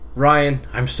Ryan,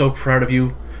 I'm so proud of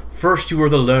you. First you were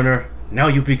the learner, now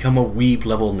you've become a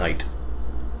weeb-level knight.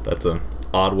 That's an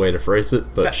odd way to phrase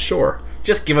it, but sure.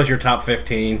 Just give us your top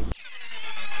 15.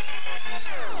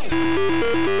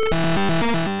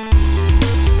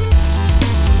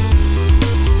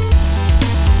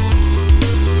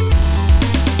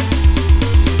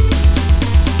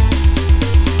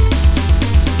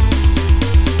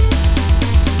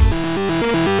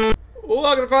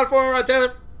 Welcome to Final Form, right,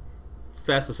 Taylor?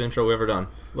 Fastest intro we've ever done.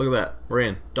 Look at that. We're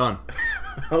in. Done.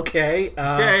 Okay.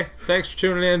 Okay. Thanks for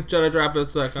tuning in. Jedi Drop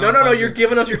It. No. You're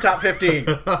giving us your top 15.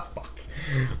 Fuck.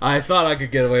 I thought I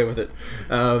could get away with it.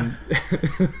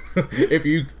 If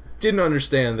you didn't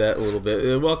understand that a little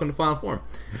bit, welcome to Final Form.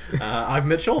 I'm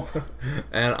Mitchell.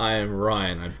 And I am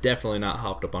Ryan. I'm definitely not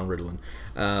hopped up on Ritalin.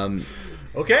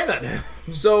 Okay, then.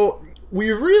 So,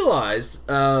 we realized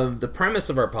the premise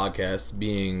of our podcast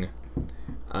being...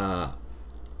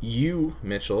 you,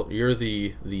 Mitchell, you're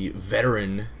the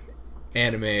veteran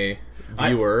anime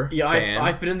viewer, fan.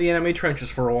 I've been in the anime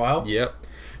trenches for a while. Yep.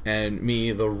 And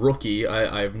me, the rookie,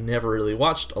 I've never really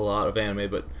watched a lot of anime,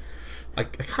 but I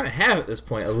kind of have at this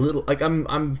point a little. Like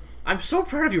I'm so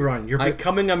proud of you, Ron. You're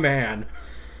becoming a man.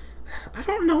 I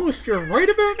don't know if you're right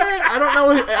about that. I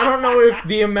don't know if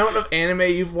the amount of anime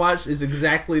you've watched is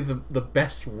exactly the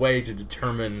best way to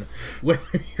determine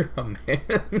whether you're a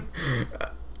man.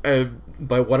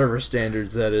 By whatever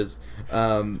standards that is.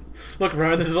 Look,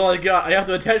 Ryan, this is all I got. I have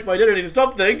to attach my identity to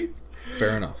something.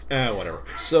 Fair enough. Whatever.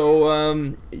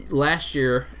 So, last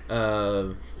year...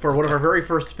 for one of our very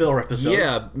first filler episodes.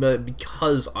 Yeah, but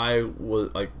because I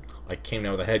came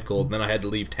down with a head cold, and then I had to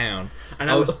leave town. And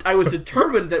I was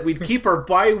determined that we'd keep our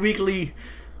bi-weekly...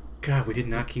 God, we did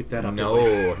not keep that up.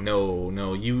 No.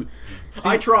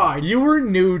 I tried. You were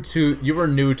new to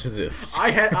this. I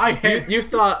had. You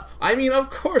thought. I mean, of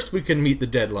course we can meet the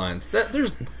deadlines.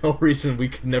 There's no reason we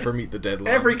could never meet the deadlines.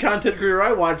 Every content creator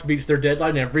I watch meets their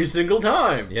deadline every single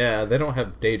time. Yeah, they don't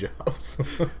have day jobs.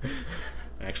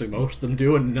 Actually, most of them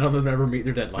do, and none of them ever meet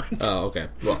their deadlines. Oh, okay.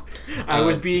 Well, I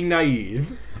was being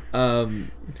naive. And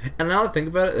now that I think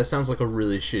about it, that sounds like a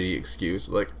really shitty excuse.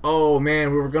 Like, oh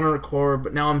man, we were gonna record,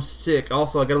 but now I'm sick.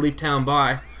 Also, I gotta leave town.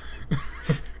 Bye.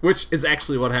 Which is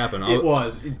actually what happened. It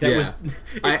was.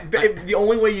 The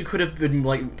only way you could have been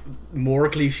like more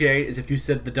cliche is if you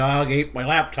said the dog ate my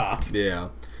laptop. Yeah,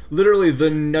 literally the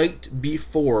night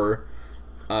before,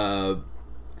 I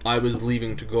was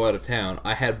leaving to go out of town.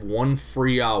 I had one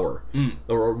free hour,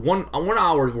 or one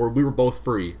hour where we were both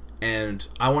free. And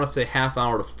I want to say half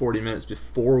hour to 40 minutes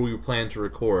before we planned to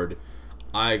record,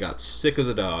 I got sick as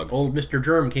a dog. Old Mr.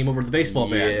 Germ came over to the baseball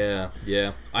bat.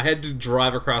 Yeah. I had to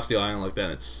drive across the island like that,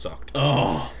 and it sucked.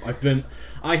 Oh,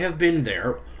 I have been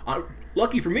there.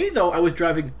 Lucky for me, though, I was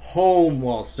driving home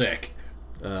while sick.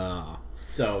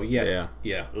 So, yeah.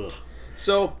 Ugh.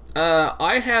 So,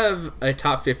 I have a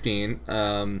top 15.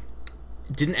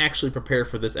 Didn't actually prepare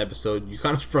for this episode. You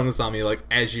kind of sprung this on me like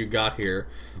as you got here,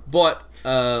 but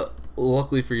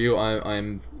luckily for you,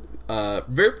 I'm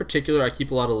very particular. I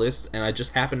keep a lot of lists, and I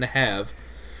just happen to have.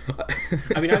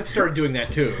 I mean, I've started doing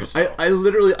that too. So. I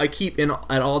literally keep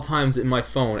at all times in my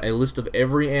phone a list of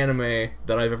every anime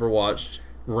that I've ever watched,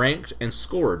 ranked and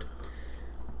scored.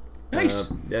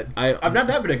 Nice. I'm not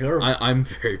that particular. I'm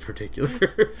very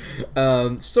particular.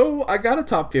 So I got a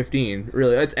top 15.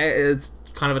 Really, it's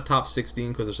kind of a top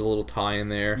 16 because there's a little tie in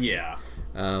there. Yeah.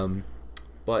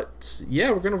 But yeah,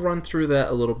 we're gonna run through that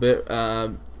a little bit.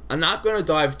 I'm not gonna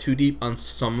dive too deep on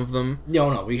some of them.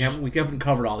 No, we haven't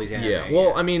covered all these anime. Yeah.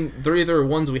 Well, I mean, they're either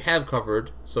ones we have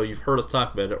covered, so you've heard us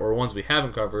talk about it, or ones we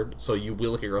haven't covered, so you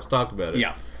will hear us talk about it.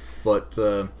 Yeah. But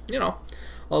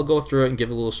I'll go through it and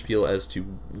give a little spiel as to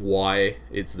why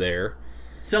it's there.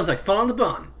 Sounds like fun on the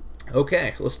bun.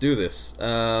 Okay, let's do this.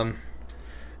 Number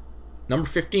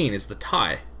 15 is the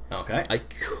tie. Okay. I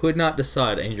could not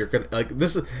decide, and you're gonna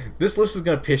this list is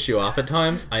gonna piss you off at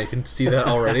times. I can see that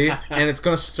already, and it's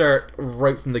gonna start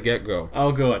right from the get-go.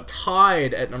 Oh, good.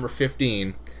 Tied at number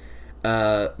 15,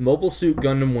 Mobile Suit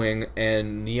Gundam Wing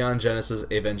and Neon Genesis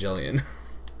Evangelion.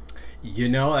 You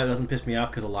know, that doesn't piss me off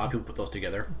because a lot of people put those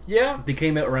together. Yeah. They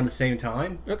came out around the same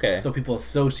time. Okay. So people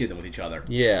associate them with each other.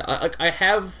 Yeah, I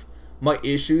have my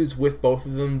issues with both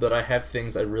of them, but I have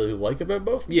things I really like about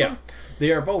both of them. Yeah.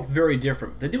 They are both very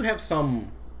different. They do have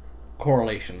some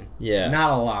correlation. Yeah.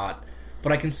 Not a lot.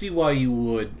 But I can see why you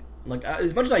would... Like,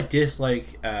 as much as I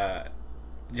dislike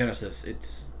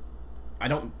Genesis, I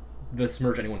don't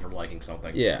besmirch anyone for liking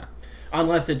something. Yeah.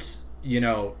 Unless it's,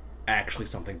 actually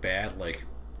something bad, like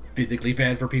physically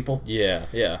bad for people. Yeah,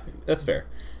 that's fair.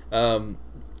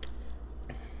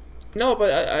 No,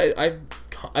 but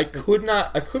I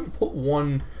couldn't put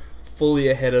one fully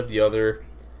ahead of the other,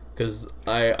 because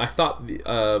I thought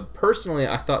personally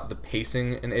I thought the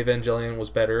pacing in Evangelion was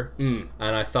better, and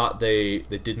I thought they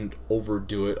didn't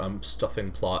overdo it on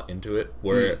stuffing plot into it.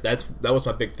 Where that was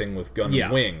my big thing with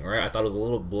Gundam Wing, right? I thought it was a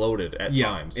little bloated at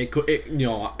times. It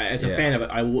as a fan of it,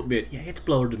 I will admit, it's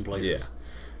bloated in places. Yeah,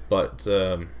 but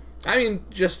I mean,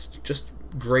 just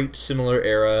great similar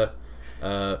era.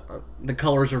 The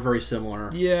colors are very similar.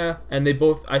 Yeah, and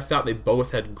I thought they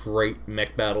both had great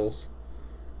mech battles.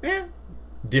 Yeah.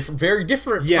 Very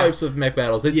different types of mech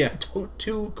battles.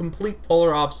 Two complete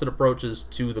polar opposite approaches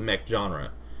to the mech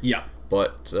genre. Yeah.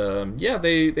 But,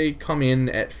 they come in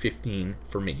at 15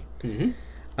 for me.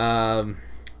 Mm-hmm.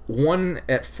 One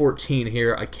at 14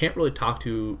 here, I can't really talk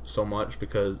to so much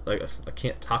because I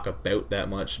can't talk about that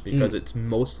much because it's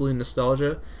mostly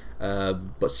nostalgia.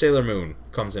 But Sailor Moon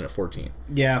comes in at 14.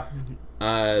 Yeah.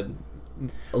 A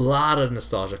lot of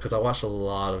nostalgia because I watched a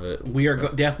lot of it. We are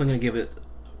definitely going to give it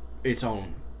its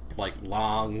own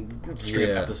long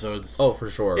strip episodes. Oh,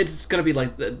 for sure. It's going to be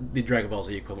like the Dragon Ball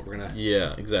Z equivalent. We're gonna.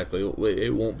 Yeah, exactly.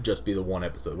 It won't just be the one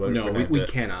episode. We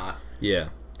cannot. Yeah.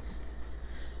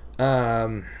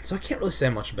 So I can't really say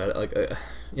much about it. Like,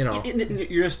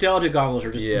 your nostalgia goggles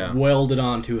are just welded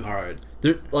on too hard.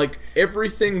 Like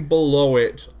everything below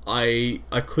it, I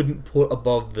couldn't put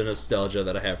above the nostalgia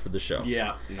that I have for the show.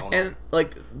 Yeah. And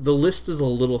like the list is a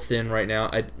little thin right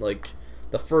now. I like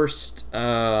the first.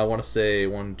 I want to say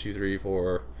 1, 2, 3,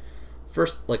 4.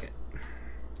 First, like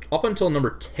up until number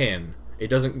 10, it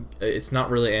doesn't. It's not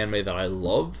really anime that I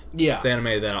love. Yeah. It's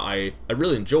anime that I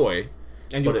really enjoy.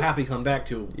 And you'll happily come back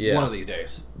to one of these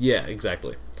days. Yeah,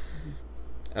 exactly.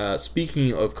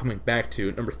 Speaking of coming back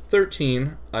to number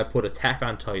 13, I put Attack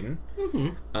on Titan.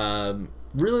 Mm-hmm.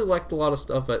 Really liked a lot of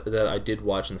stuff that I did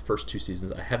watch in the first 2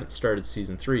 seasons. I haven't started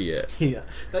season 3 yet. Yeah,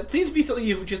 that seems to be something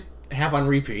you just have on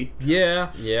repeat.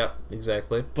 Yeah,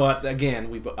 exactly. But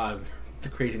again, the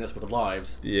craziness with the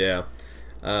lives. Yeah,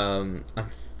 I'm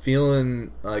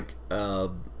feeling like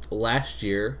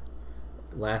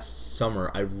last summer,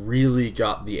 I really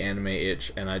got the anime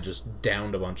itch, and I just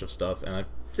downed a bunch of stuff, and I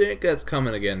think that's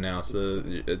coming again now. So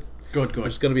it's good.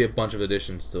 There's going to be a bunch of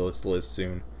additions to this list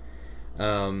soon.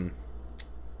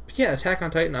 Attack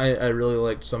on Titan. I really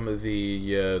liked some of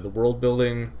the world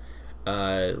building.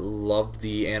 Loved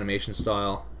the animation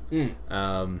style.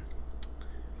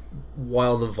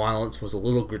 While the violence was a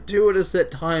little gratuitous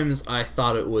at times, I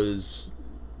thought it was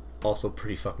also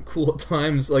pretty fucking cool at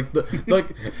times.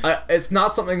 It's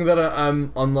not something that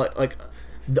I'm like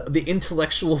the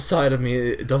intellectual side of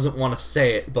me doesn't want to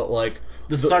say it, but like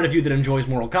the side of you that enjoys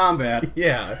Mortal Kombat.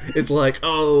 Yeah, it's like,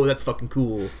 oh, that's fucking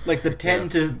cool. Like the 10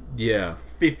 to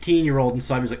 15-year-old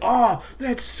inside me is like, oh,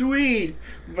 that's sweet.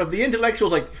 But the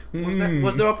intellectual's like,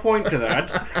 was there a point to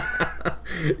that?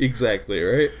 Exactly,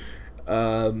 right?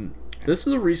 This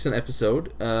is a recent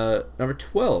episode, number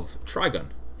 12, Trigun.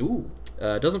 Ooh.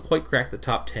 Doesn't quite crack the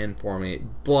top 10 for me,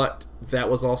 but that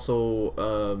was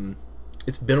also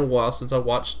it's been a while since I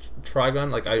watched Trigun.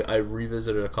 Like I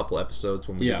revisited a couple episodes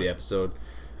when we did the episode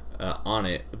on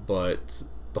it, but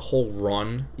the whole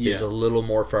run is a little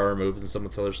more far removed than some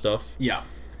of this other stuff. Yeah,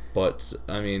 but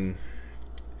I mean,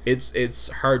 it's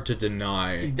hard to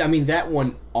deny. I mean, that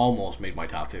one almost made my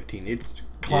top 15. It's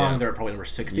clawing there at probably number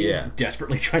 16,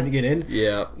 desperately trying to get in.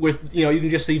 Yeah, with you can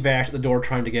just see Vash at the door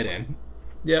trying to get in.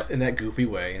 Yep. In that goofy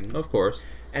way. And of course.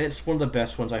 And it's one of the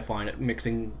best ones I find at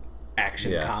mixing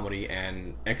action, comedy,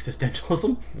 and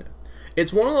existentialism. Yeah.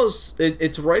 It's one of those...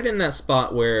 It's right in that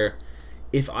spot where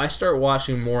if I start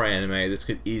watching more anime, this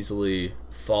could easily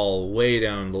fall way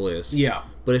down the list. Yeah.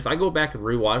 But if I go back and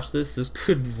rewatch this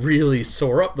could really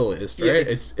soar up the list, right? Yeah,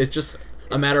 it's just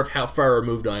a matter of how far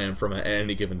removed I am from it at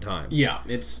any given time. Yeah.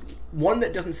 It's one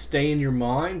that doesn't stay in your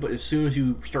mind, but as soon as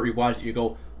you start rewatching it, you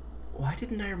go... Why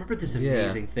didn't I remember this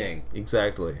amazing thing?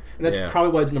 Exactly. And that's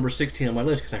probably why it's number 16 on my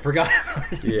list, because I forgot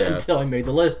about it until I made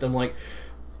the list. I'm like,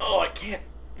 I can't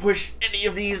push any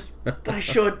of these that I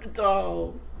should.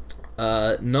 Oh.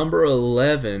 Number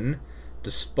 11,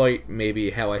 despite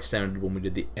maybe how I sounded when we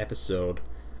did the episode,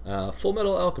 Full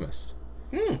Metal Alchemist.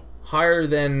 Higher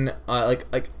than, I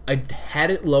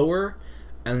had it lower,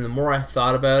 and the more I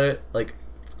thought about it,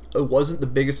 I wasn't the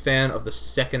biggest fan of the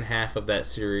second half of that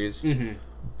series. Mm-hmm.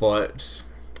 But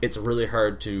it's really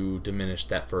hard to diminish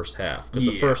that first half, because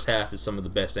the first half is some of the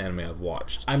best anime I've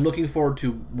watched. I'm looking forward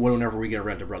to whenever we get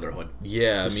Rent a Brotherhood.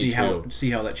 Yeah, me too. See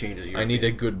how that changes. I need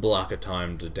a good block of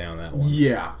time to down that one.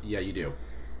 Yeah, you do.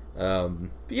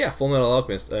 But Full Metal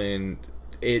Alchemist. I mean,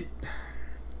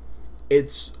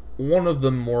 it's one of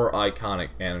the more iconic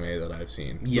anime that I've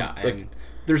seen. Yeah, and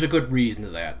there's a good reason to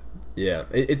that. Yeah,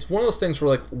 it's one of those things where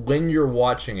like when you're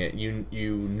watching it,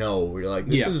 you're like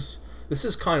this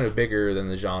is kind of bigger than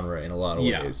the genre in a lot of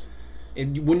ways.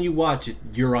 And when you watch it,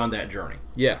 you're on that journey.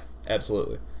 Yeah,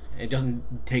 absolutely. It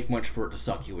doesn't take much for it to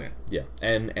suck you in. Yeah,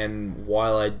 and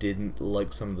while I didn't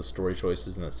like some of the story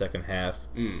choices in the second half,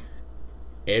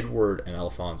 Edward and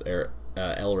Alphonse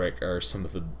Elric are some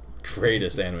of the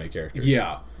greatest anime characters.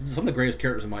 Yeah, some of the greatest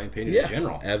characters in my opinion in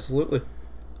general. Absolutely.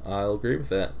 I'll agree with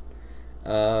that.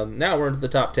 Now we're into the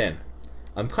top 10.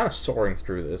 I'm kind of soaring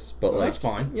through this, but that's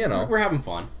fine. You know, we're having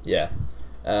fun. Yeah.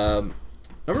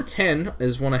 Number 10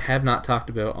 is one I have not talked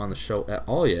about on the show at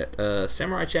all yet.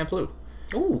 Samurai Champloo.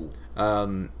 Ooh.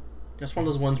 That's one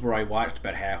of those ones where I watched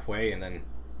about halfway and then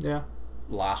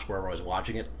lost wherever I was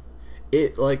watching it.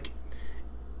 It like,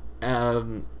 I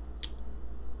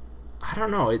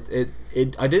don't know. It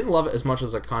I didn't love it as much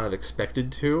as I kind of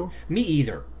expected to. Me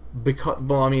either. Because,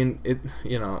 well, I mean,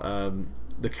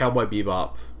 the Cowboy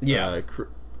Bebop. Yeah. Oh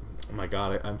my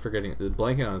God, I'm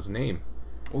blanking on his name.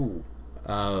 Ooh.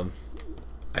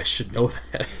 I should know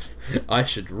that. I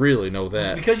should really know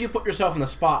that. Because you put yourself in the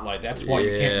spotlight, that's why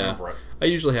you can't remember it. I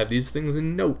usually have these things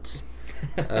in notes.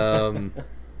 Hold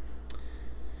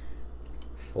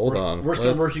on. Worst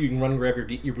of worst, you can run and grab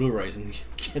your Blu-rays and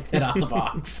get that out of the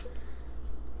box.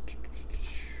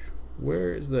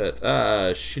 Where is that?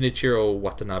 Shinichiro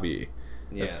Watanabe.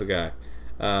 That's the guy.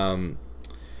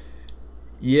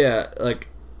 Like,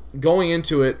 going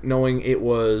into it, knowing it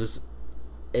was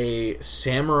a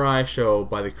samurai show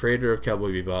by the creator of Cowboy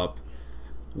Bebop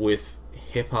with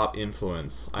hip-hop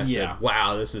influence, I said,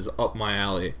 wow, this is up my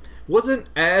alley. Wasn't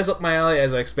as up my alley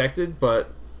as I expected,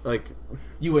 but, like...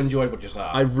 You enjoyed what you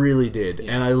saw. I really did.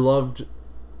 Yeah. And I loved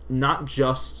not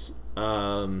just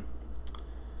that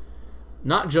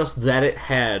it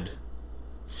had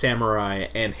samurai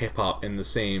and hip-hop in the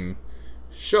same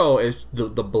show, as the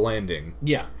blending.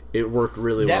 Yeah. It worked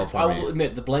really well for me. I will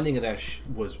admit, the blending of that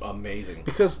was amazing.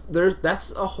 Because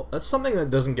that's something that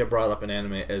doesn't get brought up in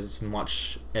anime as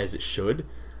much as it should.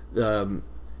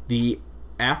 The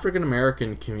African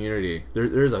American community,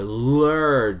 there's a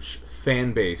large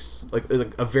fan base, like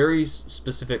a very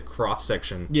specific cross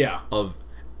section of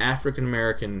African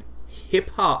American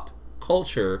hip hop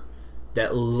culture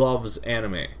that loves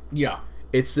anime. Yeah,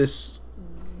 it's this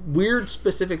weird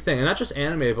specific thing, and not just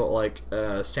anime, but like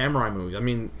samurai movies. I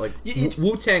mean, like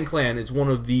Wu-Tang Clan is one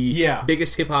of the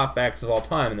biggest hip hop acts of all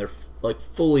time, and they're like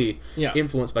fully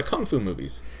influenced by kung fu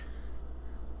movies.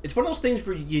 It's one of those things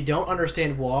where you don't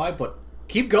understand why, but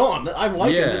keep going. I'm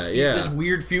liking this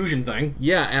weird fusion thing.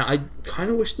 Yeah, and I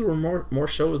kind of wish there were more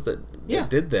shows that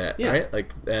did that. Right,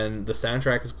 like, and the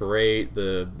soundtrack is great.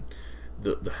 The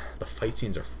fight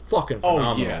scenes are fucking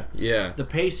phenomenal. Oh, yeah. The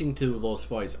pacing to those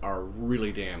fights are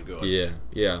really damn good.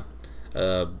 Yeah.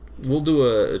 We'll do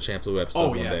a Champloo episode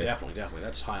one day. Oh, yeah, definitely.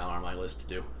 That's high on my list to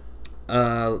do.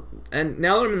 And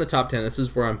now that I'm in the top 10, this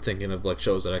is where I'm thinking of like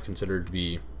shows that I consider to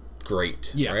be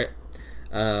great. Yeah. Right?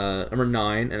 Number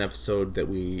 9, an episode that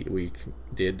we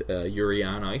did, Yuri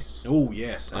on Ice. Oh,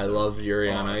 yes. I loved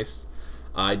Yuri on Ice.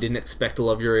 I didn't expect to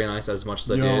love Yuri on Ice as much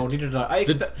as I did. No, neither did I.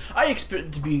 I expected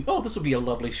it to be, this will be a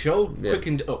lovely show. Yeah. Quick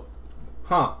and...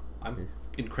 I'm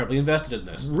incredibly invested in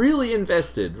this. Really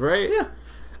invested, right? Yeah.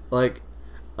 Like,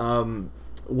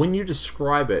 when you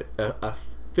describe it, a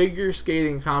figure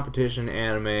skating competition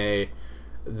anime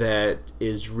that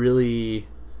is really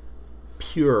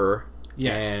pure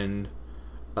and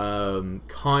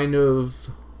kind of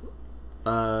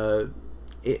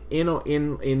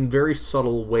in very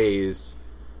subtle ways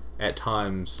at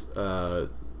times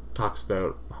talks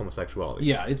about homosexuality.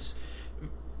 Yeah, it's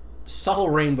subtle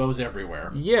rainbows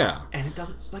everywhere. Yeah, and it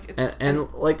doesn't like it's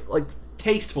like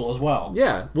tasteful as well.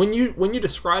 Yeah, when you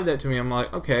describe that to me, I'm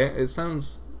like, okay, it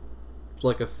sounds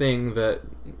like a thing that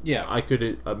I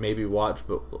could maybe watch,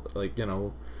 but like, you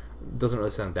know, doesn't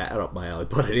really sound that up my alley,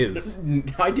 but it is.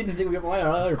 I didn't think we were up my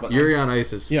alley, but Yuri on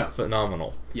Ice is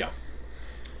phenomenal. Yeah.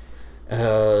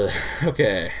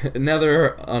 Okay,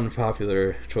 another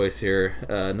unpopular choice here.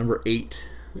 Number 8,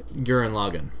 Gurren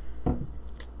Lagann.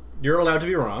 You're allowed to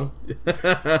be wrong.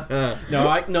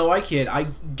 No, I kid. I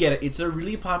get it. It's a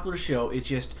really popular show. It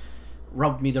just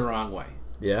rubbed me the wrong way.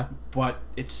 Yeah. But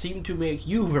it seemed to make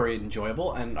you very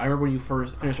enjoyable, and I remember when you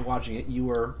first finished watching it, you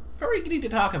were very giddy to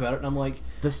talk about it, and I'm like...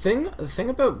 The thing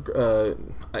about...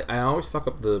 I always fuck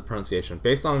up the pronunciation.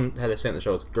 Based on how they say it in the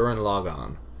show, it's Gurren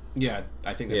Lagann. Yeah,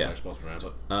 I think that's how you're supposed to pronounce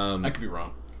it. I could be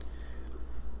wrong.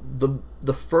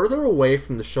 The further away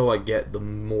from the show I get, the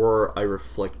more I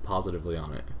reflect positively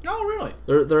on it. Oh, really?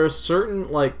 There are certain,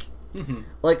 like... Mm-hmm.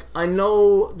 Like, I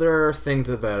know there are things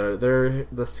about it. There,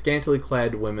 the scantily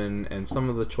clad women and some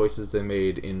of the choices they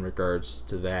made in regards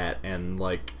to that, and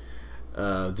like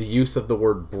the use of the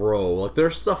word bro. Like,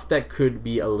 there's stuff that could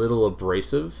be a little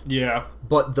abrasive. Yeah.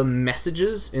 But the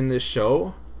messages in this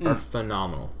show are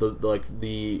phenomenal.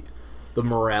 The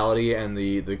morality and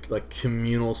the like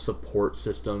communal support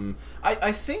system.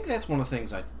 I think that's one of the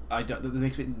things that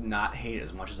makes me not hate it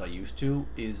as much as I used to,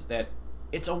 is that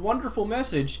it's a wonderful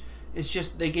message. It's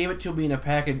just they gave it to me in a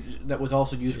package that was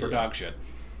also used for dog shit.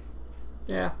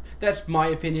 Yeah, that's my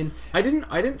opinion. I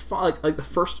didn't find like the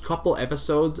first couple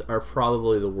episodes are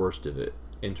probably the worst of it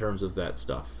in terms of that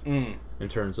stuff. In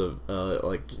terms of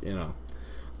like, you know,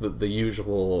 the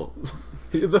usual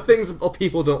the things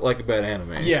people don't like about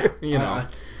anime. Yeah, you know,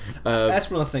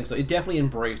 that's one of the things. Though. It definitely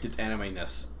embraced its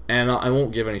anime-ness. And I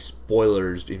won't give any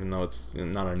spoilers, even though it's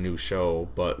not a new show,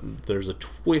 but there's a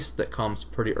twist that comes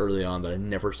pretty early on that I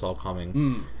never saw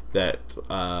coming that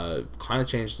kind of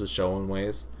changes the show in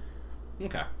ways.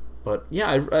 Okay. But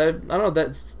yeah, I don't know,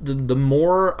 that's the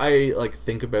more I like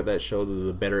think about that show,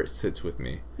 the better it sits with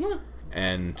me.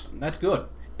 And that's good.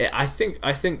 I think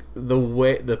the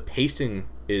way the pacing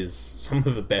is some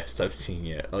of the best I've seen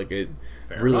yet. Like, it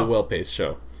really well paced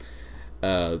show.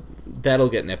 That'll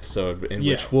get an episode in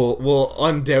which we'll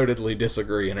undoubtedly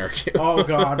disagree and argue. Oh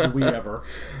God, do we ever?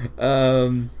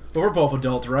 But we're both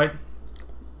adults, right?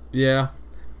 Yeah.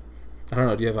 I don't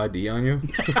know. Do you have ID on you?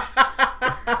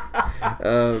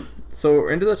 So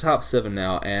we're into the top 7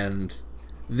 now, and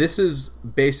this is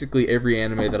basically every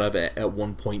anime that I've at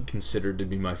one point considered to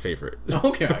be my favorite.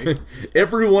 Okay.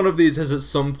 Every one of these has at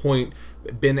some point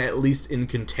been at least in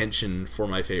contention for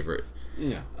my favorite.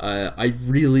 Yeah. I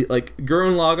really like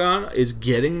Gurren Lagann is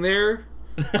getting there,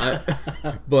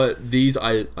 but these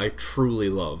I truly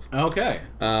love. Okay.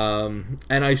 And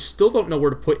I still don't know where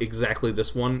to put exactly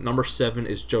this one. Number 7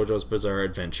 is JoJo's Bizarre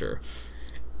Adventure.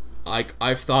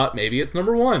 I've thought maybe it's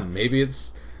number 1, maybe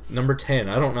it's number 10.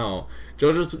 I don't know.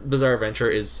 JoJo's Bizarre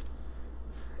Adventure it's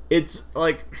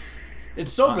like,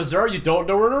 it's so bizarre you don't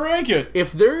know where to rank it.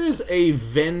 If there is a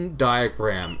Venn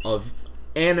diagram of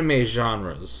anime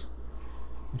genres,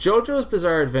 JoJo's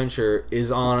Bizarre Adventure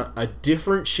is on a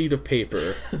different sheet of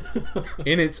paper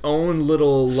in its own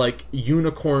little, like,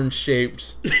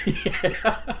 unicorn-shaped diagram.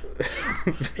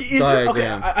 Okay,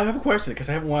 I have a question, because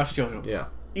I haven't watched JoJo. Yeah.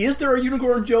 Is there a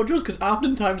unicorn in JoJo's? Because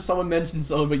oftentimes someone mentions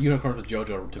something about unicorns with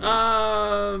JoJo to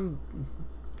me.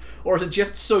 Or is it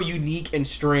just so unique and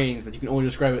strange that you can only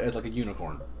describe it as, like, a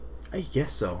unicorn? I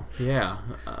guess so. Yeah.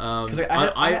 Because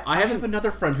I have another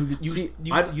friend who used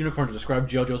the unicorn to describe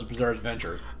JoJo's Bizarre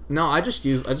Adventure. No, I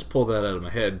just pulled that out of my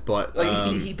head. But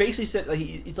like he basically said, like,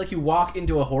 it's like you walk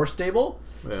into a horse stable,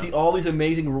 see all these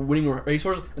amazing winning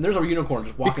racehorses, and there's a unicorn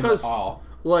just walking. Because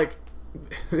like,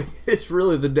 it's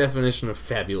really the definition of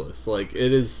fabulous. Like,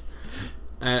 it is.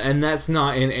 And that's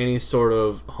not in any sort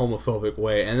of homophobic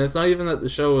way, and it's not even that the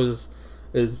show is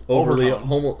overly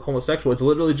homosexual. It's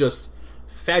literally just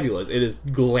fabulous. It is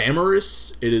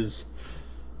glamorous. It is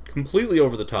completely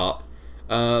over the top.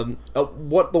 The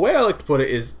way I like to put it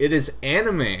is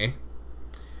anime.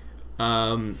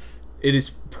 It is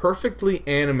perfectly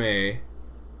anime,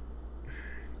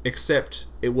 except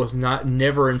it was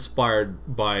never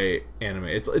inspired by anime.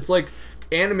 It's like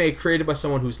anime created by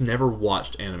someone who's never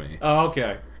watched anime. Oh,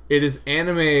 okay. It is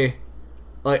anime,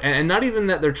 like, and not even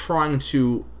that they're trying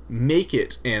to make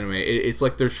it anime. It's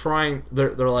like they're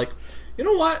like, you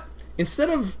know what? Instead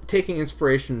of taking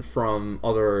inspiration from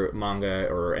other manga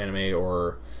or anime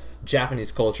or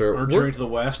Japanese culture, or Journey to the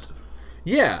West,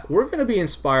 yeah, we're going to be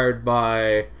inspired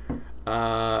by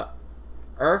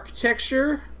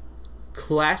architecture,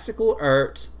 classical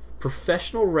art,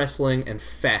 professional wrestling, and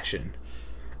fashion.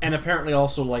 And apparently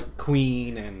also, like,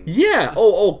 Queen and... Yeah!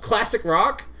 Classic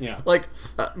rock? Yeah. Like,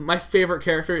 my favorite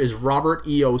character is Robert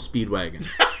E.O. Speedwagon.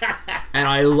 And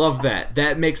I love that.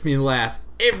 That makes me laugh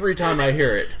every time I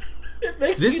hear it. It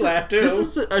makes me laugh, too. This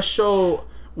is a show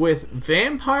with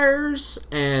vampires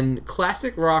and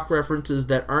classic rock references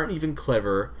that aren't even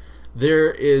clever.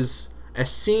 There is a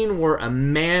scene where a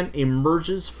man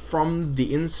emerges from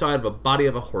the inside of a body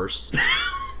of a horse.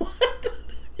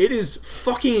 It is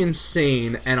fucking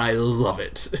insane, and I love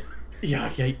it. Yeah.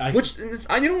 Which, you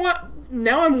know what?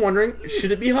 Now I'm wondering,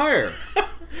 should it be higher?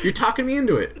 You're talking me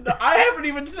into it. I haven't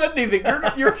even said anything.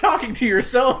 You're talking to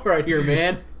yourself right here,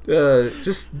 man.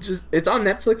 Just it's on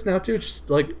Netflix now too. Just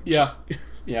like yeah.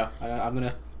 I'm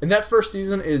gonna. And that first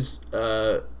season is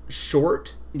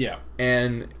short. Yeah.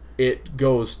 And it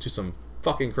goes to some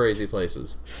fucking crazy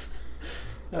places.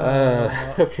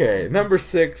 Okay, number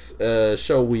 6,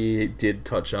 show we did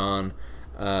touch on,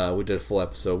 We did a full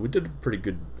episode. We did a pretty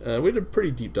good. We did a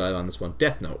pretty deep dive on this one.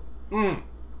 Death Note.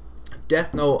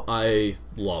 Death Note, I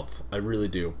love. I really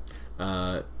do.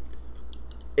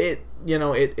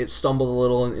 It stumbled a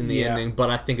little in the ending, but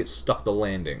I think it stuck the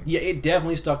landing. Yeah, it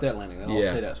definitely stuck that landing. I'll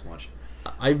say that as much.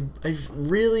 I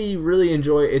really, really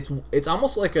enjoy it. It's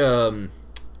almost like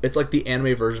it's like the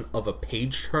anime version of a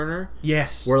page turner.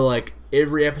 Yes. Where like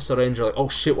every episode I enjoy, like, oh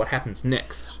shit, what happens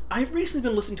next? I've recently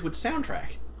been listening to its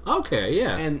soundtrack. Okay,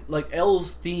 yeah. And like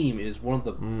L's theme is one of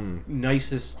the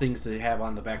nicest things to have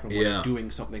on the background when you're doing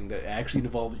something that actually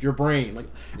involves your brain. Like,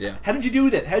 how did you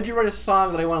do that? How did you write a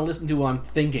song that I want to listen to while I'm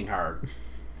thinking hard?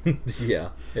 Yeah.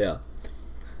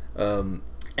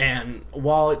 And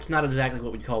while it's not exactly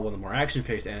what we'd call one of the more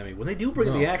action-paced anime, when they do bring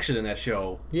in the action in that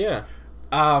show, you're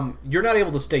not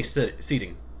able to stay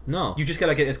seating. No. You just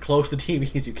gotta get as close to the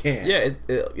TV as you can. Yeah,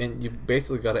 and you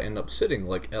basically gotta end up sitting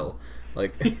like L.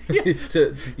 Like,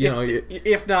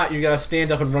 if not, you gotta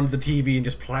stand up and run to the TV and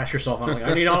just plash yourself on. Like,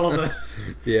 I need all of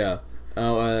this. Yeah.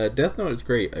 Death Note is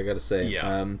great, I gotta say.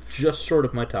 Yeah. Just short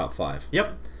of my top 5.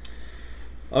 Yep.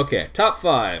 Okay, top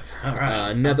 5. All right.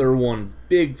 Another one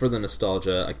big for the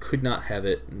nostalgia. I could not have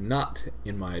it not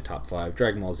in my top 5.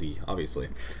 Dragon Ball Z, obviously.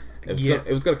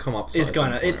 It was gonna come up.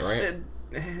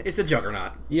 It's a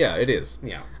juggernaut. Yeah, it is.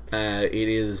 Yeah. It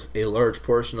is a large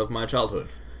portion of my childhood.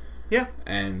 Yeah.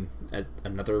 And as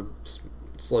another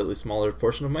slightly smaller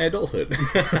portion of my adulthood.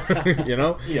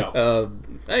 Yeah.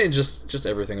 Just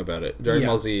everything about it. Dragon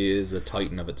Ball Z is a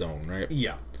titan of its own, right?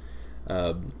 Yeah.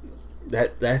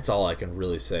 That's all I can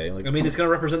really say. Like, I mean, it's going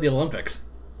to represent the Olympics.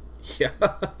 Yeah.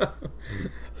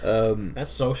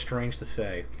 That's so strange to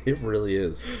say. It really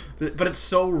is. But it's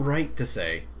so right to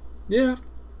say. Yeah.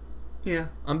 Yeah.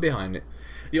 I'm behind it.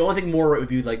 The only thing more right would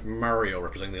be like Mario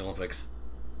representing the Olympics.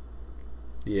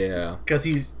 Yeah. Because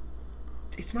he's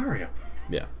Mario.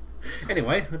 Yeah.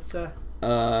 Anyway, let's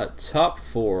top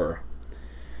 4.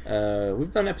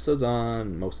 We've done episodes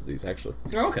on most of these actually.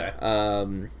 Oh, okay.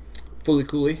 Fooly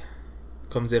Cooly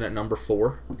comes in at number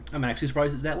 4. I'm actually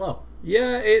surprised it's that low.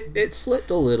 Yeah, it slipped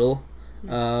a little.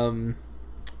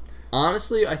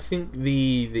 Honestly, I think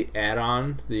the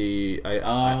add-on,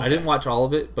 I didn't watch all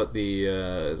of it, but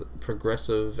the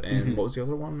Progressive and what was the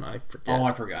other one? I forget. Oh,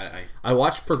 I forgot. I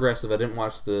watched Progressive. I didn't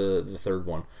watch the third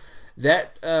one.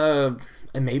 That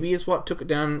maybe is what took it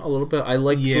down a little bit. I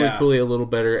liked Fooly Cooly a little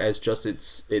better as just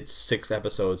it's 6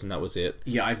 episodes and that was it.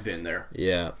 Yeah, I've been there.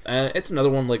 Yeah, it's another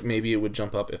one like maybe it would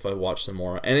jump up if I watched some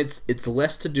more. And it's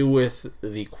less to do with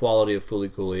the quality of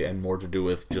Fooly Cooly and more to do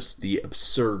with just the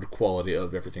absurd quality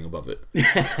of everything above it.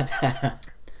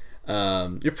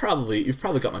 You've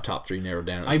probably got my top 3 narrowed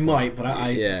down. I might, but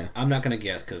I'm not gonna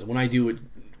guess because when I do it,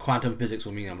 quantum physics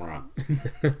will mean I'm wrong.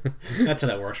 That's how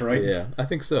that works, right? Yeah, I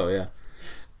think so. Yeah.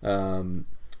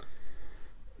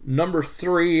 Number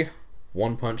 3,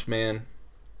 One Punch Man.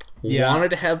 I wanted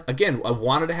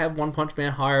to have One Punch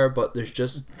Man higher, but there's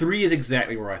just 3 is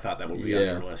exactly where I thought that would be on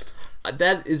your list.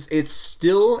 It's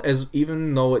still, as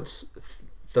even though it's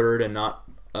 3rd and not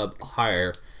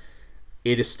higher,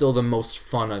 it is still the most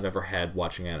fun I've ever had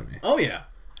watching anime. Oh yeah,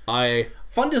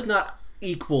 fun does not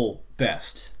equal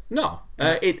best. No,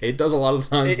 it does a lot of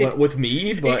times with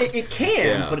me, but it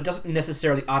can, but it doesn't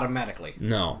necessarily automatically.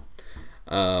 No,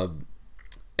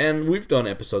 and we've done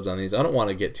episodes on these. I don't want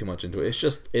to get too much into it.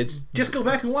 It's just go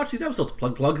back and watch these episodes.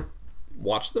 Plug.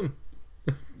 Watch them.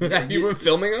 Have you been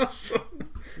filming us?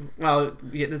 Well,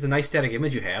 there's a nice static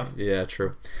image you have. Yeah,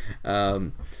 true.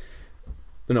 But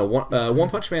no, One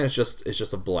Punch Man is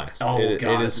just a blast. Oh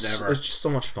God, it's just so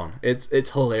much fun.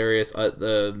 It's hilarious.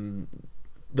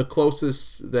 The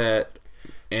closest that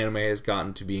anime has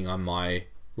gotten to being on my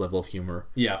level of humor.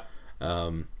 Yeah.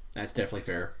 That's definitely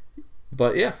fair.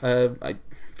 But yeah, I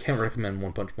can't recommend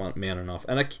One Punch Man enough.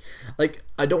 And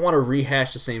I don't want to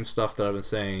rehash the same stuff that I've been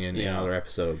saying in other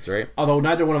episodes, right? Although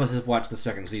neither one of us has watched the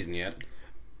 2nd season yet.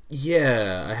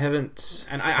 Yeah, I haven't.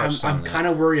 And I'm kind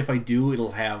of worried if I do,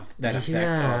 it'll have that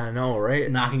effect of right?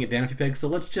 knocking it down a few pegs. So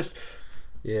let's just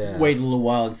wait a little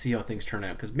while and see how things turn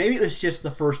out. Because maybe it was just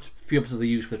the first few episodes they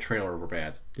used for the trailer were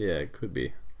bad. Yeah, it could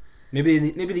be. Maybe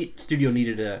the studio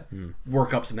needed to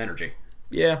work up some energy.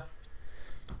 Yeah.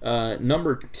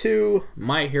 Number 2,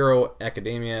 My Hero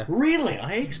Academia. Really?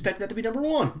 I expect that to be number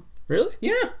 1. Really?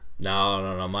 Yeah.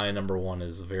 No. My number 1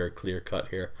 is very clear cut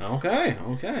here. Okay.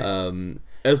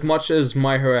 As much as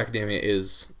My Hero Academia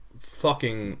is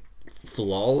fucking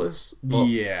flawless. Well,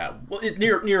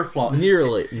 near flawless.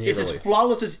 Nearly. It's as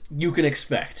flawless as you can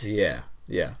expect. Yeah.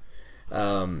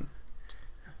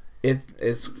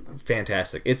 It's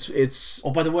fantastic. It's. Oh,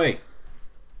 by the way,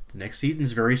 next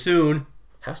season's very soon.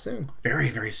 How soon? Very,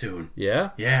 very soon.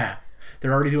 Yeah? Yeah.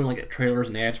 They're already doing like trailers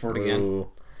and ads for it again.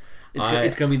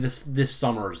 It's gonna be this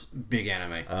summer's big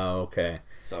anime. Oh, okay.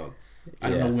 So I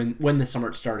don't know when this summer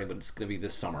it's starting, but it's gonna be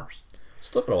this summer.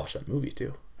 Still gotta watch that movie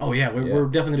too. Oh yeah, we're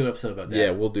definitely gonna do an episode about that.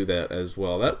 Yeah, we'll do that as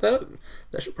well. That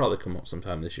should probably come up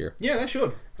sometime this year. Yeah, that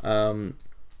should.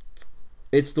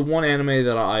 It's the one anime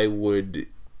that I would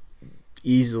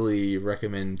easily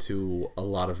recommend to a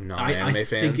lot of non-anime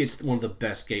fans. I think it's one of the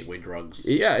best gateway drugs.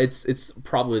 Yeah, it's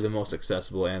probably the most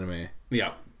accessible anime.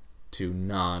 Yeah. To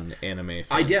non-anime fans.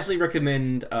 I definitely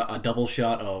recommend a double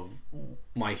shot of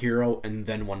My Hero and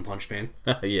then One Punch Man.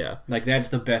 Yeah. Like, that's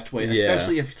the best way.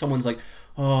 Especially if someone's like,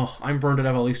 oh, I'm burned out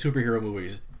of all these superhero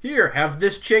movies. Here, have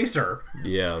this chaser.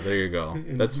 Yeah, there you go.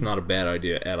 That's not a bad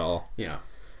idea at all. Yeah.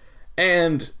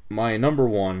 And my number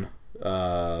one...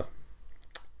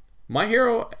 My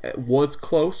Hero was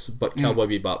close, but Cowboy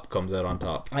Bebop comes out on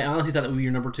top. I honestly thought that would be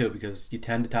your number two because you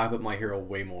tend to talk about My Hero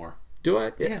way more. Do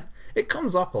I? Yeah. It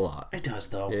comes up a lot. It does,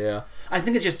 though. Yeah. I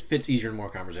think it just fits easier in more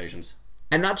conversations.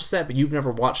 And not just that, but you've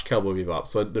never watched Cowboy Bebop,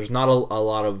 so there's not a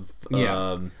lot of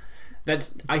talking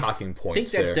points. I think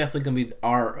that's definitely going to be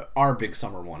our big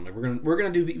summer one. Like we're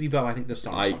gonna do Bebop, I think, this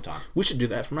summer sometime. We should do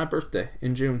that for my birthday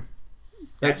in June.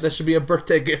 That should be a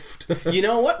birthday gift. You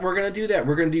know what? We're going to do that.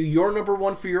 We're going to do your number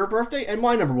one for your birthday and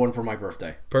my number one for my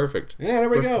birthday. Perfect. Yeah, there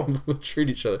we go. We'll treat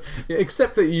each other. Yeah,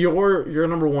 except that your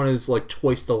number one is like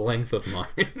twice the length of mine.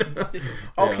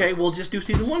 Okay, we'll just do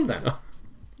season one then.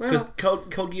 Because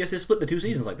Code Geass is split into 2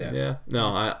 seasons like that. Yeah.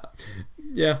 No,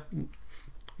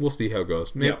 we'll see how it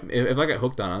goes. Maybe, if I get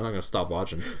hooked on it, I'm not going to stop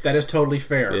watching. That is totally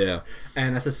fair. Yeah.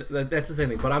 And that's the same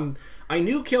thing. But I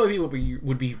knew Cowboy Bebop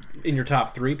would be in your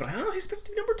top 3, but I don't know if he's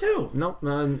expecting number 2. Nope.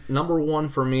 Number 1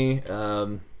 for me.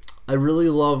 I really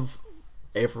love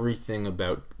everything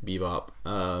about Bebop.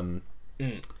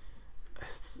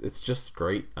 It's just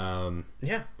great.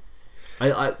 Yeah.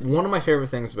 One of my favorite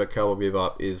things about Cowboy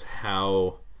Bebop is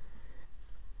how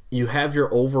you have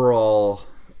your overall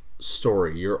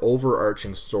story, your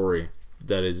overarching story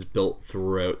that is built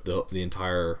throughout the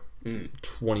entire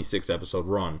 26 episode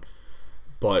run,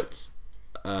 but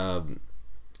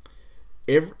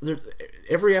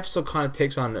every episode kind of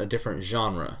takes on a different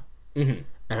genre, and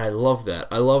I love that.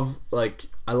 I love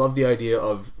the idea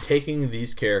of taking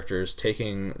these characters,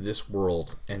 taking this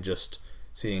world, and just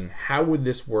seeing how would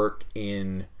this work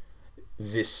in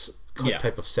this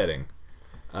type of setting.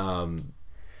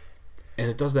 And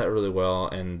it does that really well,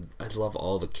 and I love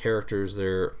all the characters.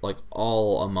 They're like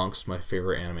all amongst my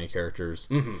favorite anime characters.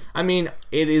 I mean,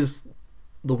 it is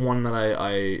the one that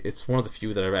it's one of the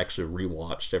few that I've actually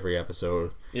rewatched every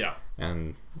episode. Yeah.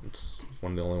 And it's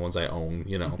one of the only ones I own,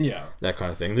 Yeah. That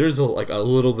kind of thing. There's a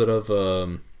little bit of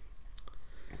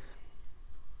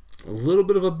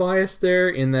a bias there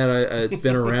in that it's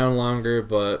been around longer,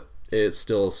 but it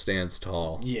still stands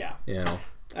tall. Yeah.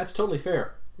 That's totally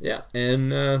fair. Yeah,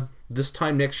 and this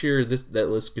time next year, that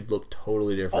list could look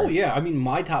totally different. Oh yeah, I mean,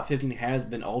 my top 15 has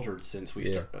been altered since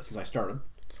I started.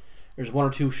 There's 1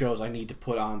 or 2 shows I need to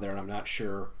put on there, and I'm not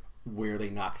sure where they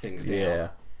knock things down. Yeah.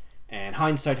 And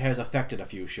hindsight has affected a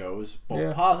few shows,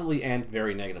 both positively and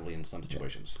very negatively in some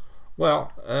situations.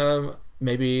 Well,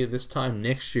 maybe this time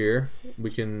next year we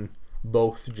can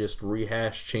both just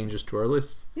rehash changes to our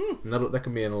lists. And that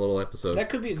could be in a little episode. That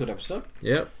could be a good episode.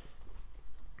 Yep.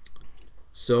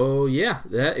 So, yeah,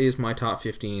 that is my top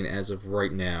 15 as of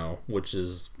right now, which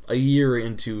is a year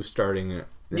into starting an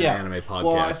anime podcast.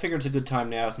 Well, I figured it's a good time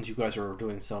now since you guys are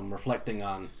doing some reflecting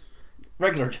on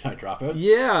regular Jedi Dropouts.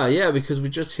 Yeah, because we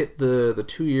just hit the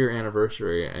 2-year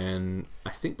anniversary, and I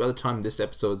think by the time this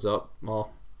episode's up,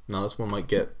 well, no, this one might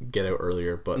get out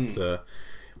earlier, but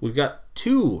we've got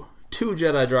two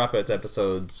Jedi Dropouts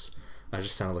episodes. I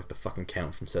just sounded like the fucking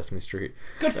Count from Sesame Street.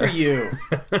 Good for you.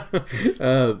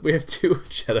 We have 2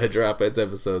 Jedi Dropouts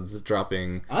episodes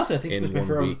dropping. Honestly, I think it was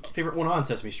my favorite one on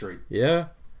Sesame Street. Yeah.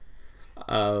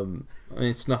 I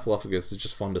mean, Snuffleupagus is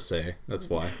just fun to say. That's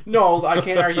why. No, I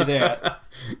can't argue that.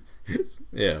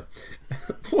 Yeah.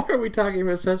 Why are we talking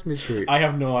about Sesame Street? I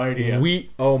have no idea.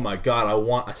 Oh my god, I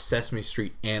want a Sesame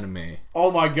Street anime. Oh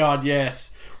my god,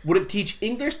 yes. Would it teach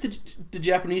English to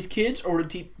Japanese kids, or would it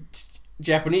teach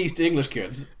Japanese to English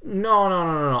kids? No.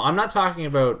 I'm not talking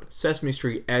about Sesame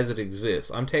Street as it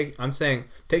exists. I'm saying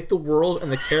take the world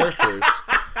and the characters,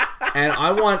 and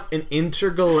I want an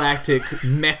intergalactic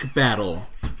mech battle.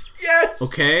 Yes.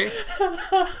 Okay.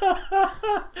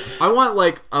 I want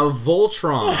like a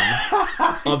Voltron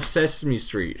of Sesame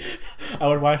Street. I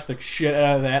would watch the shit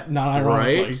out of that. Not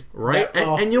ironically. Right.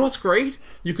 And you know what's great?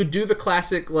 You could do the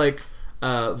classic like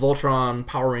Voltron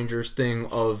Power Rangers thing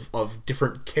of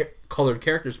different colored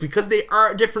characters, because they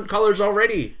are different colors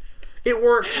already. It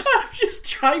works. I'm just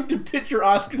trying to picture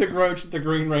Oscar the Grouch as the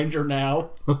Green Ranger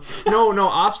now. No,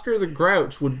 Oscar the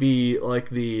Grouch would be like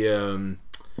the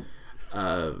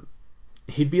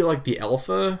he'd be like the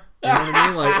alpha. You know what I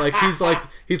mean? Like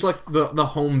he's like the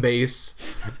home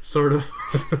base sort of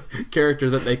character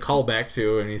that they call back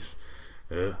to, and he's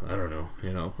I don't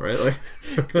know, right? Like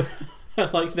I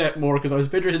like that more because I was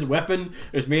picturing his weapon,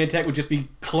 his main attack would just be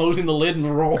closing the lid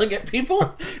and rolling at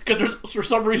people. Because for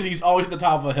some reason he's always at the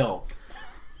top of a hill.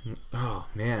 Oh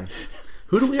man,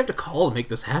 who do we have to call to make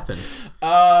this happen?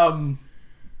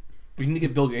 We need to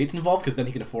get Bill Gates involved because then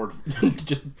he can afford to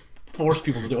just force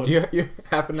people to do it. Do you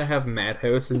happen to have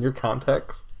Madhouse in your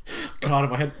contacts? God,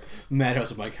 if I had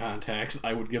Madhouse in my contacts,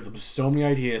 I would give them so many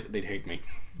ideas that they'd hate me.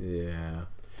 Yeah.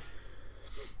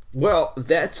 Well,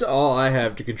 that's all I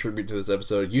have to contribute to this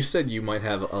episode. You said you might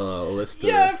have a list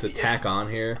to tack on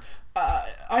here.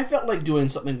 I felt like doing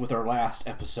something with our last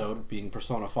episode, being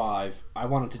Persona 5. I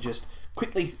wanted to just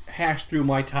quickly hash through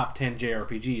my top 10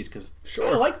 JRPGs, because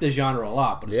I like the genre a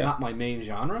lot, but it's not my main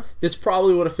genre. This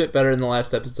probably would have fit better in the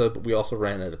last episode, but we also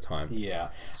ran out of time. Yeah.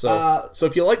 So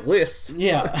if you like lists...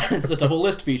 Yeah, it's a double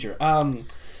list feature.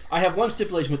 I have one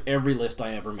stipulation with every list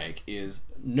I ever make, is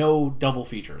no double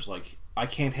features. Like, I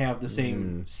can't have the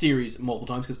same series multiple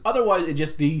times, because otherwise it'd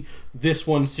just be this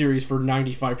one series for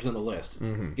 95% of the list.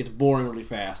 It gets boring really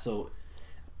fast, so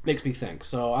makes me think.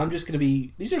 So I'm just going to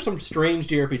be... These are some strange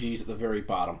JRPGs at the very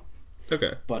bottom.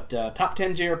 Okay. But top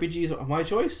 10 JRPGs of my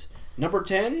choice. Number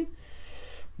 10,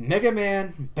 Mega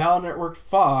Man Battle Network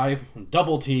 5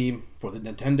 Double Team for the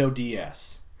Nintendo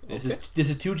DS. This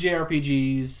is two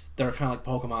JRPGs that are kind of like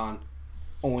Pokemon,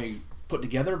 only put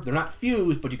together. They're not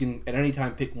fused, but you can at any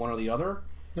time pick one or the other.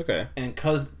 Okay. And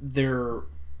because they're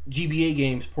GBA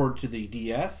games ported to the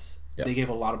DS, they gave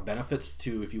a lot of benefits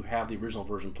to if you have the original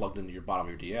version plugged into your bottom of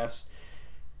your DS.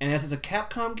 And as it's a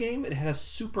Capcom game, it had a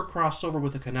super crossover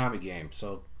with a Konami game.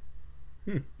 So,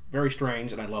 very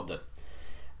strange, and I loved it.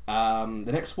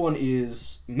 The next one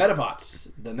is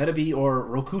Metabots, the Metabee or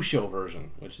Rokusho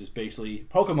version, which is basically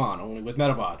Pokemon, only with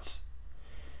Metabots.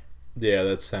 Yeah,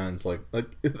 that sounds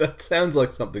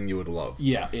like something you would love.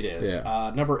 Yeah, it is.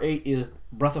 Yeah. Number 8 is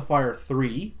Breath of Fire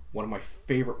 3, one of my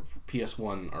favorite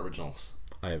PS1 originals.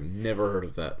 I have never heard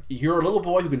of that. You're a little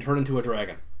boy who can turn into a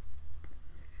dragon.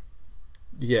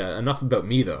 Yeah, enough about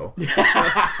me, though.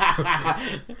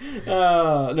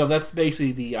 No, that's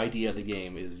basically the idea of the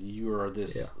game, is you're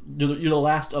this... Yeah. You're the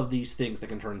last of these things that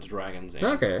can turn into dragons. And,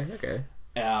 okay.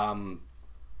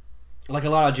 Like a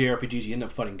lot of JRPGs, you end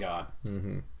up fighting God.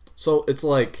 Mm-hmm. So it's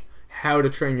like How to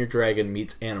Train Your Dragon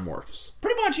meets Animorphs.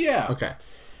 Pretty much, yeah. Okay.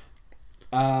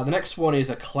 The next one is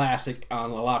a classic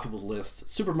on a lot of people's lists.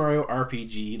 Super Mario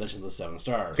RPG Legend of the Seven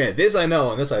Stars. Okay, this I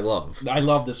know, and this I love. I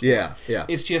love this one. Yeah.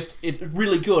 It's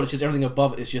really good. It's just everything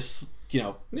above it is just,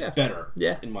 better,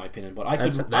 in my opinion.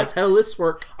 But that's how lists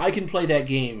work. I can play that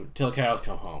game till the cows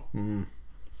come home. Mm.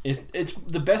 It's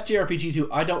the best JRPG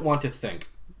too. I don't want to think.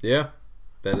 Yeah,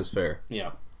 that is fair.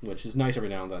 Yeah, which is nice every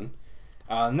now and then.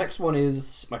 The next one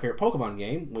is my favorite Pokemon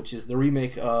game, which is the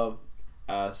remake of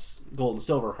Gold and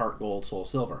Silver, Heart Gold, Soul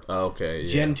Silver. Okay, yeah.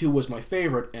 Gen 2 was my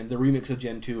favorite, and the remakes of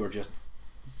Gen 2 are just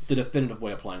the definitive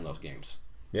way of playing those games.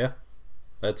 Yeah,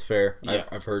 that's fair. Yeah.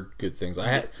 I've heard good things. I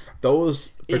had those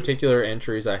particular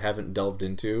entries I haven't delved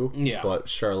into. Yeah, but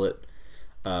Charlotte.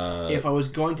 If I was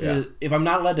going to, if I'm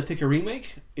not allowed to pick a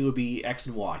remake, it would be X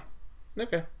and Y.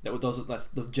 Okay, that's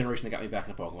the generation that got me back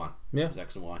into Pokemon. Yeah, was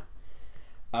X and Y.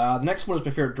 The next one is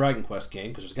my favorite Dragon Quest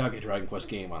game, because there's got to be a Dragon Quest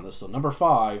game on this. So number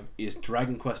 5 is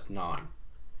Dragon Quest 9.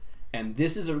 And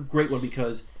this is a great one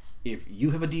because if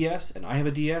you have a DS and I have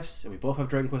a DS and we both have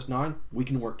Dragon Quest 9, we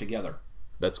can work together.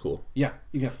 That's cool. Yeah,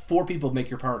 you can have 4 people make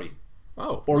your party.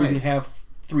 Oh, or nice. you can have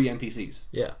 3 NPCs.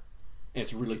 Yeah. And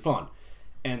it's really fun.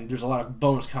 And there's a lot of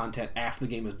bonus content after the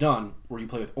game is done where you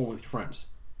play with only 3 friends.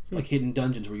 Like hidden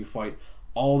dungeons where you fight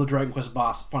all the Dragon Quest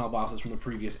final bosses from the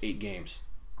previous 8 games.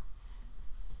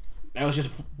 That was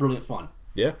just brilliant fun.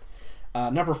 Yeah.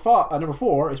 Number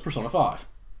 4 is Persona 5.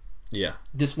 Yeah.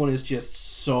 This one is just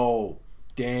so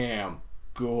damn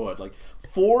good. Like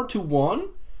 4 to 1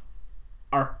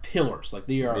 are pillars. Like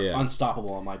they are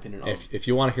unstoppable in my opinion. If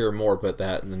you want to hear more about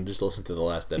that, then just listen to the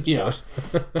last episode.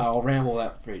 Yeah. I'll ramble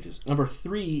that for ages. Number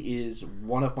 3 is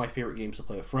one of my favorite games to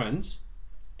play with friends,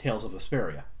 Tales of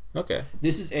Vesperia. Okay.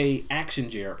 This is a action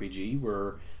JRPG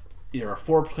where there are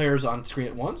 4 players on screen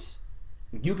at once.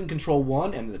 You can control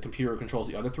one, and the computer controls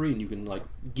the other 3, and you can like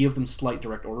give them slight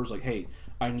direct orders, like, "Hey,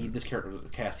 I need this character to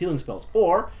cast healing spells."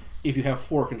 Or if you have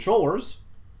 4 controllers,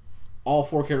 all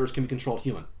 4 characters can be controlled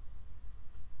human.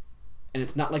 And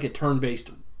it's not like a turn-based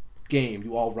game.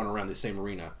 You all run around the same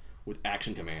arena with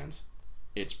action commands.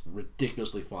 It's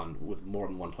ridiculously fun with more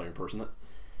than one player in person.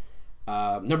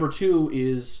 Number 2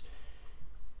 is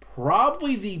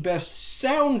probably the best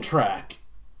soundtrack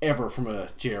ever from a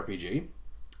JRPG,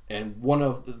 and one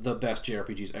of the best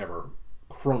JRPGs ever,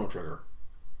 Chrono Trigger.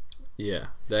 Yeah,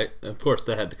 that of course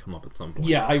that had to come up at some point.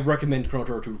 Yeah, I recommend Chrono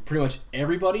Trigger to pretty much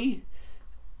everybody.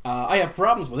 I have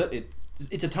problems with it.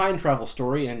 It's a time travel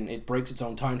story, and it breaks its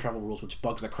own time travel rules, which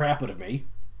bugs the crap out of me.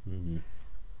 Mm-hmm.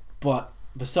 But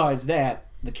besides that,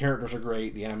 the characters are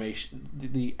great. The animation,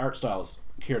 the art style is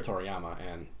Akira Toriyama,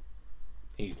 and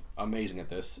he's amazing at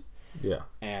this. Yeah.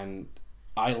 And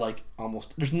I like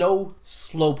almost... There's no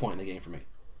slow point in the game for me.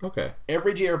 Okay.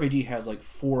 Every JRPG has like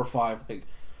 4 or 5... Like,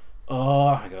 oh,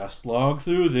 I gotta slog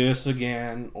through this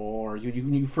again. Or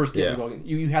you first get going,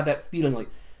 you have that feeling like,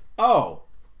 oh,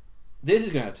 this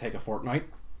is gonna take a fortnight.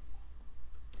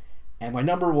 And my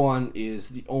number 1 is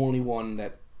the only one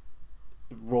that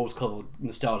rose-colored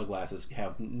nostalgia glasses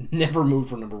have never moved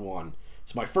from number 1.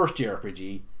 It's my first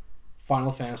JRPG,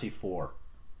 Final Fantasy IV.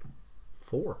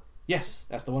 4? Yes,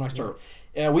 that's the one I started.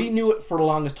 We knew it for the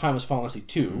longest time as Final Fantasy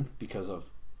II because of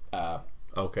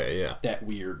that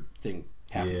weird thing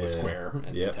happened with Square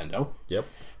and Nintendo. Yep.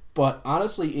 But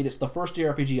honestly, it's the first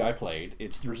JRPG I played.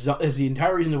 It's the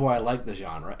entire reason why I like the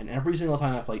genre. And every single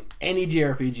time I play any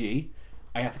JRPG,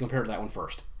 I have to compare to that one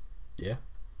first. Yeah.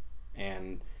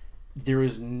 And there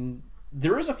is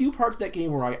a few parts of that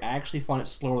game where I actually find it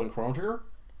slower than Chrono Trigger.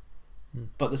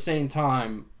 But at the same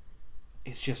time,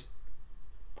 it's just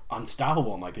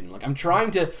unstoppable in my opinion. Like, I'm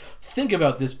trying to think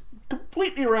about this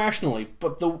completely rationally,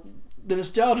 but the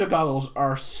nostalgia goggles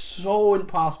are so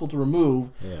impossible to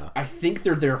remove. Yeah. I think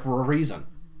they're there for a reason.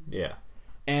 Yeah.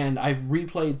 And I've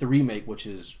replayed the remake, which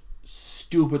is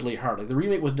stupidly hard. Like, the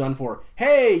remake was done for,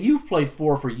 hey, you've played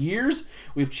 4 for years,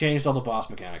 we've changed all the boss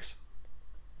mechanics.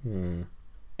 And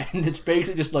it's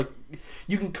basically just like,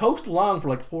 you can coast along for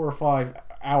like 4 or 5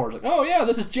 hours. Like, oh yeah,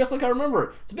 this is just like I remember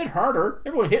it. It's a bit harder.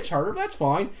 Everyone hits harder, but that's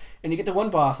fine. And you get to one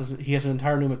boss, he has an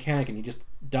entire new mechanic, and you just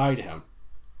die to him.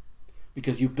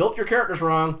 Because you built your characters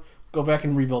wrong, go back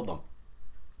and rebuild them.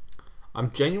 I'm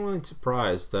genuinely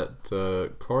surprised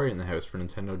that Cory in the House for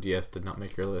Nintendo DS did not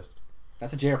make your list.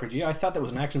 That's a JRPG? I thought that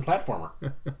was an action platformer.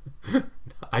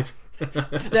 I've...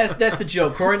 that's the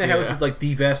joke. Cory in the House is like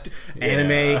the best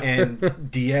anime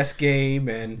and DS game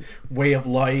and way of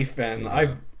life, and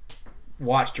I've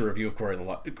watched a review of Cory in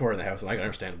the House, and I can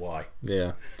understand why.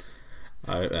 Yeah.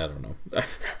 I don't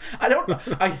know.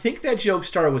 I think that joke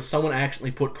started with someone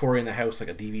accidentally put Cory in the House like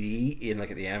a DVD in like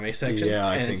the anime section. Yeah,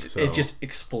 I think so. It just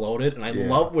exploded, and I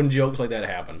love when jokes like that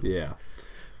happen. Yeah.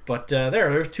 But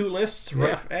there's 2 lists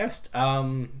right fast.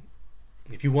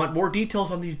 If you want more details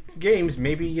on these games,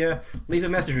 maybe leave a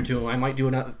message or two, and I might do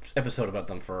another episode about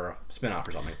them for a spin-off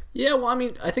or something. Yeah, well, I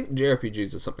mean, I think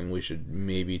JRPGs is something we should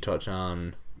maybe touch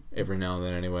on every now and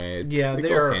then anyway. It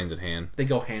goes hand in hand. They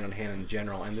go hand in hand in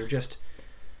general, and they're just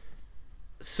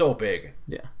so big.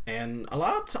 Yeah. And a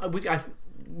lot of time,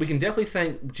 we can definitely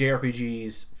thank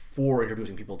JRPGs for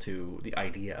introducing people to the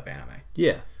idea of anime.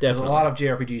 Yeah, definitely. Because a lot of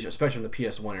JRPGs, especially in the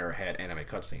PS1 era, had anime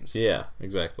cutscenes. Yeah,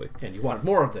 exactly. And you wanted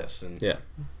more of this. And yeah.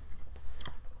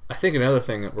 I think another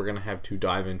thing that we're going to have to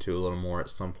dive into a little more at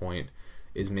some point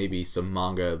is maybe some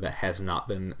manga that has not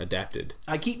been adapted.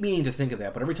 I keep meaning to think of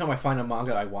that, but every time I find a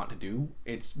manga I want to do,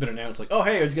 it's been announced like, oh,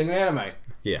 hey, it's getting an anime.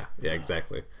 Yeah,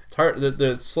 exactly. It's hard.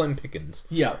 The slim pickings.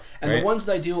 Yeah, and the ones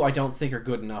that I do, I don't think are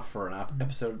good enough for an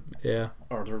episode. Yeah.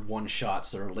 Or they're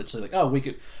one-shots. They're literally like, oh,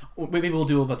 maybe we'll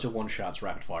do a bunch of one-shots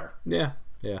rapid fire. Yeah,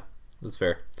 that's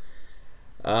fair.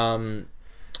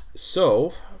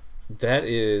 So, that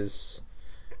is...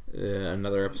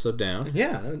 another episode down.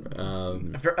 Yeah.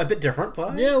 A bit different,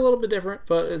 but... Yeah, a little bit different,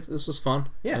 but this was fun.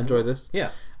 Yeah. I enjoyed this. Yeah.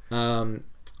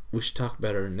 We should talk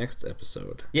about our next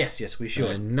episode. Yes, we should.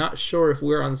 I'm not sure if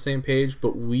we're on the same page,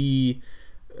 but we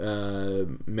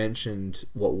mentioned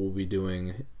what we'll be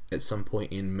doing at some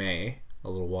point in May a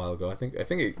little while ago. I think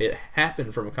it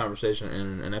happened from a conversation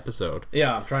in an episode.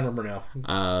 Yeah, I'm trying to remember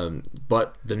now.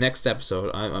 But the next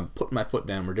episode, I'm putting my foot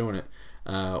down. We're doing it.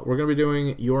 We're going to be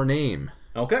doing Your Name.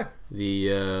 Okay.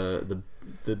 The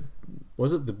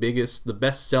the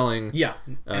best selling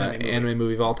anime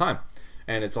movie of all time,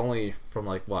 and it's only from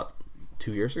like what,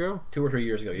 2 years ago? 2 or 3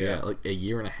 years ago, yeah. Like a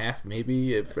year and a half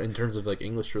maybe in terms of like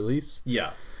English release.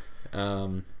 Yeah.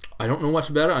 I don't know much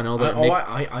about it. I know that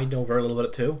I know very little about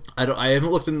it too. I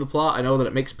haven't looked into the plot. I know that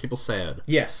it makes people sad.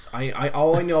 Yes,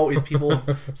 all I know is people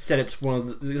said it's one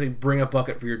of they bring a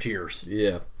bucket for your tears.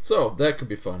 Yeah, so that could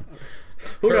be fun.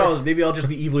 Who knows? Maybe I'll just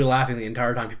be evilly laughing the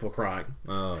entire time people are crying.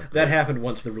 Oh, that happened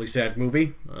once with a really sad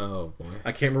movie. Oh boy,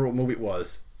 I can't remember what movie it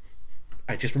was.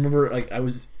 I just remember, like, I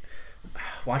was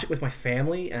watching it with my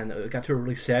family, and it got to a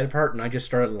really sad part, and I just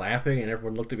started laughing, and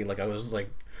everyone looked at me like I was, like,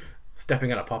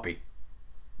 stepping on a puppy.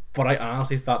 But I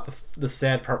honestly thought the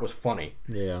sad part was funny.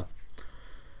 Yeah.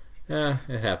 Yeah,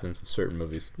 it happens with certain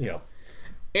movies. Yeah.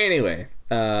 Anyway,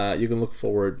 you can look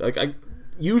forward.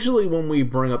 Usually when we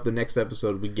bring up the next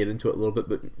episode, we get into it a little bit,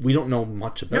 but we don't know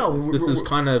much about this. This is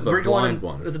kind of a blind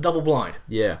one. It's a double blind.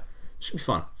 Yeah. Should be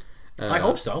fun. I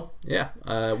hope so. Yeah.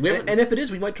 And if it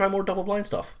is, we might try more double blind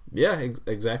stuff. Yeah,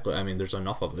 exactly. I mean, there's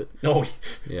enough of it. No.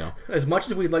 Yeah. As much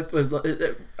as we'd like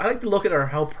to... I like to look at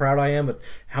how proud I am at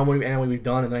how many anime we've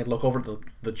done, and then I look over at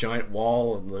the giant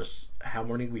wall, and there's how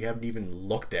many we haven't even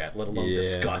looked at, let alone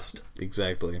discussed.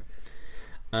 Exactly.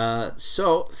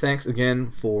 So, thanks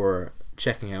again for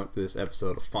checking out this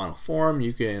episode of Final Form.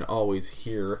 You can always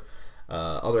hear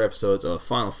other episodes of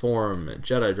Final Form,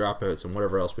 Jedi Dropouts, and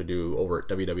whatever else we do over at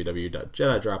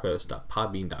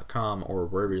www.jedidropouts.podbean.com or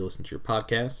wherever you listen to your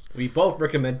podcasts. We both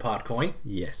recommend Podcoin.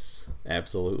 Yes,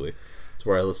 absolutely. It's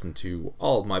where I listen to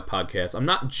all of my podcasts. I'm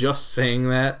not just saying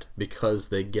that because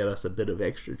they get us a bit of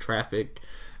extra traffic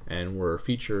and we're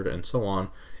featured and so on.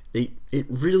 It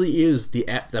really is the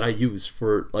app that I use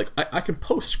for, like, I can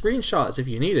post screenshots if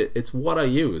you need it. It's what I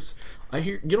use.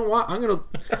 You know what? I'm going to,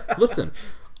 listen,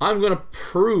 I'm going to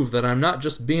prove that I'm not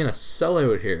just being a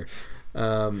sellout here.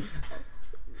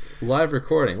 Live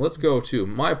recording. Let's go to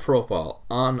my profile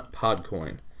on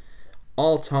Podcoin.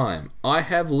 All time, I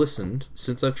have listened,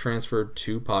 since I've transferred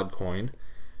to Podcoin,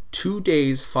 2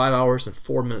 days, 5 hours, and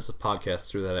 4 minutes of podcasts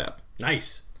through that app.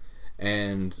 Nice.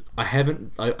 And I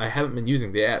haven't been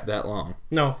using the app that long.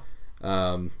 No.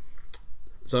 So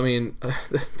I mean,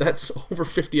 that's over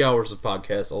 50 hours of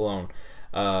podcasts alone.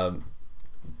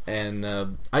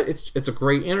 It's a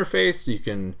great interface. You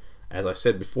can, as I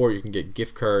said before, you can get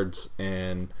gift cards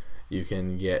and you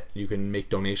can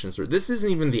make donations. This isn't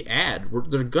even the ad.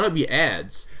 There are gonna be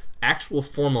ads, actual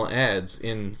formal ads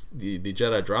in the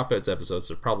Jedi Dropouts episodes.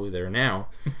 They're probably there now.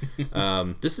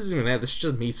 This isn't even an ad. This is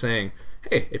just me saying,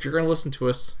 hey, if you're going to listen to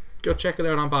us, go check it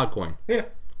out on Podcoin. Yeah.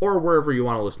 Or wherever you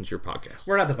want to listen to your podcast.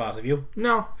 We're not the boss of you.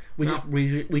 No. We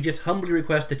just humbly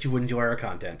request that you enjoy our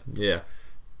content. Yeah.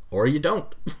 Or you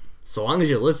don't. So long as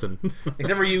you listen.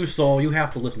 Except for you, Soul. You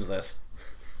have to listen to this.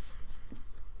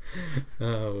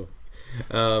 Yeah,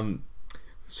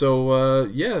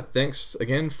 thanks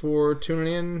again for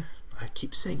tuning in. I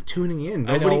keep saying tuning in.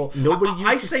 Nobody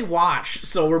I say watch,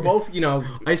 so we're both,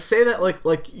 I say that like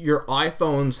your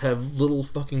iPhones have little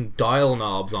fucking dial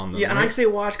knobs on them. Yeah, and I say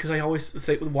watch because I always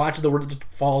say watch the word that just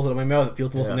falls out of my mouth. It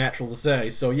feels the most natural to say.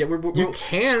 So yeah, you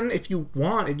can if you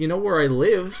want. If you know where I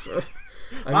live.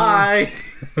 Bye.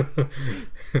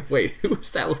 Wait,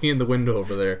 who's that looking in the window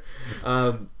over there?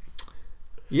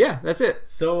 Yeah, that's it.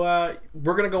 So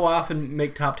we're going to go off and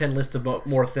make top 10 lists about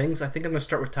more things. I think I'm going to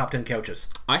start with top 10 couches.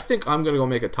 I think I'm going to go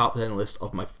make a top 10 list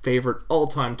of my favorite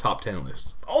all-time top 10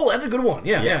 lists. Oh, that's a good one.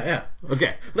 Yeah.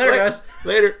 Okay. Later, guys.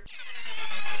 Later.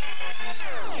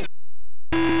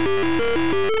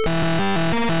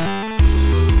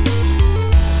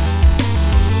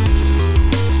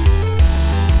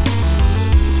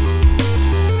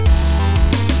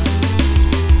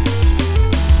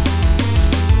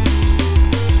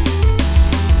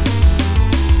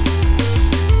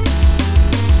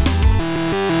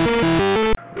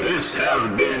 This has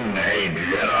been a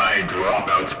Jedi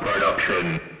Dropouts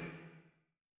production.